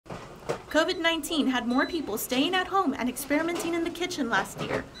COVID-19 had more people staying at home and experimenting in the kitchen last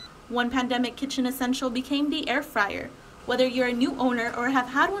year. One pandemic kitchen essential became the air fryer. Whether you're a new owner or have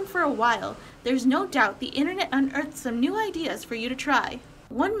had one for a while, there's no doubt the internet unearthed some new ideas for you to try.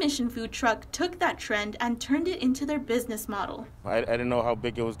 One Mission food truck took that trend and turned it into their business model. I didn't know how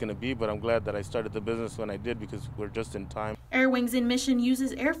big it was going to be, but I'm glad that I started the business when I did because we're just in time. Air Wings in Mission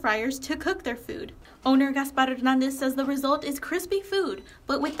uses air fryers to cook their food. Owner Gaspar Hernandez says the result is crispy food,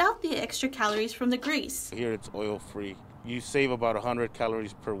 but without the extra calories from the grease. Here it's oil-free. You save about 100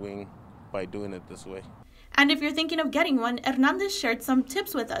 calories per wing by doing it this way. And if you're thinking of getting one, Hernandez shared some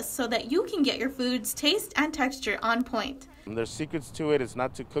tips with us so that you can get your food's taste and texture on point. There's secrets to it. It's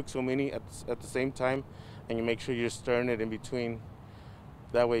not to cook so many at the same time, and you make sure you're stirring it in between.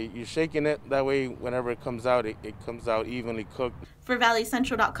 That way you're shaking it. That way whenever it comes out, it comes out evenly cooked. For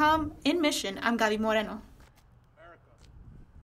ValleyCentral.com, in Mission, I'm Gaby Moreno.